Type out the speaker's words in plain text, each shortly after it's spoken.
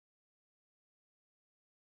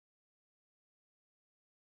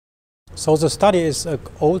So the study is an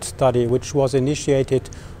old study which was initiated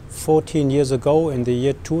 14 years ago in the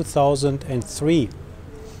year 2003.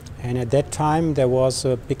 And at that time there was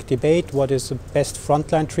a big debate what is the best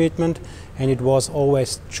frontline treatment, and it was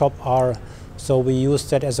always CHOP-R. So we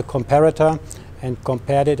used that as a comparator and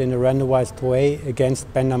compared it in a randomized way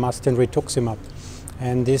against Bendamustine rituximab.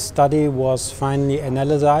 And this study was finally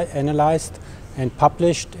analyzed and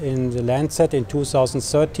published in the Lancet in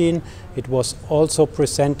 2013. It was also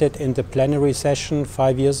presented in the plenary session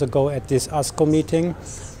 5 years ago at this ASCO meeting.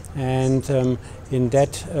 And in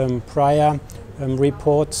that prior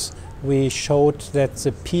reports, we showed that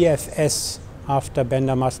the PFS after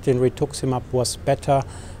Bendamustine rituximab was better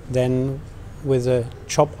than with a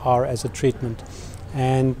CHOP-R as a treatment.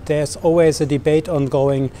 And there's always a debate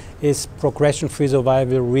ongoing, is progression-free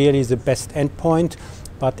survival really the best endpoint?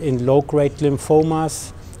 But in low-grade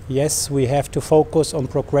lymphomas, yes, we have to focus on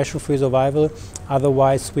progression-free survival.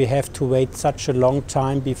 Otherwise, we have to wait such a long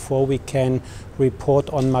time before we can report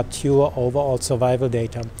on mature overall survival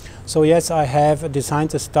data. So yes, I have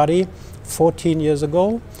designed a study 14 years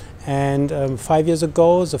ago, and 5 years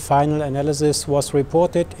ago the final analysis was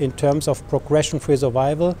reported in terms of progression-free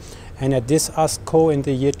survival. And at this ASCO in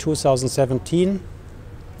the year 2017,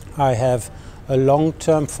 I have a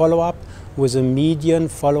long-term follow-up with a median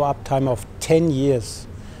follow-up time of 10 years.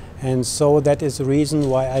 And so that is the reason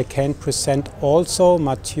why I can present also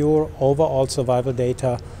mature overall survival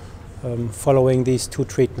data following these two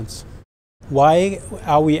treatments. Why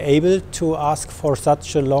are we able to ask for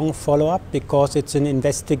such a long follow-up? Because it's an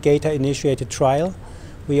investigator-initiated trial.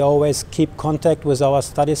 We always keep contact with our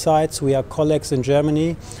study sites. We are colleagues in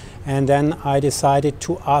Germany. And then I decided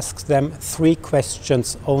to ask them 3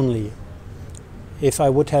 questions only. If I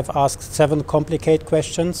would have asked 7 complicated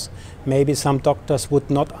questions, maybe some doctors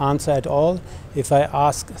would not answer at all. If I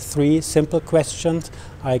ask 3 simple questions,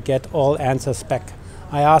 I get all answers back.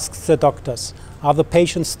 I asked the doctors, are the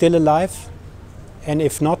patients still alive? And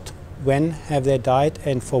if not, when have they died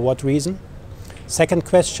and for what reason? Second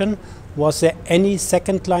question, was there any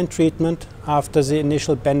second-line treatment after the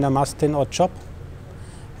initial Bendamustine or CHOP?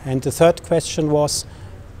 And the third question was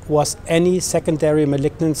any secondary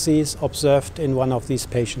malignancies observed in one of these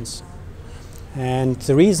patients? And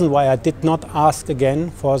the reason why I did not ask again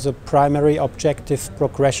for the primary objective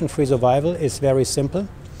progression-free survival is very simple.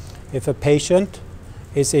 If a patient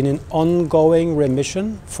is in an ongoing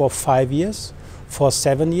remission for 5 years, for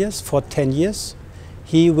 7 years, for 10 years,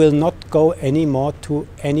 he will not go anymore to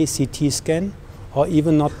any CT scan or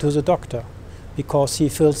even not to the doctor, because he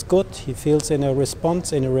feels good, he feels in a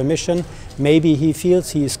response, in a remission. Maybe he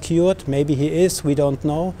feels he is cured, maybe he is, we don't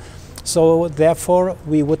know. So therefore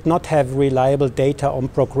we would not have reliable data on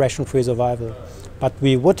progression-free survival, but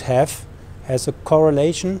we would have, as a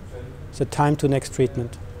correlation, the time to next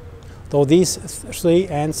treatment. So these 3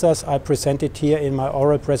 answers I presented here in my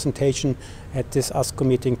oral presentation at this ASCO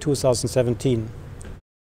meeting 2017.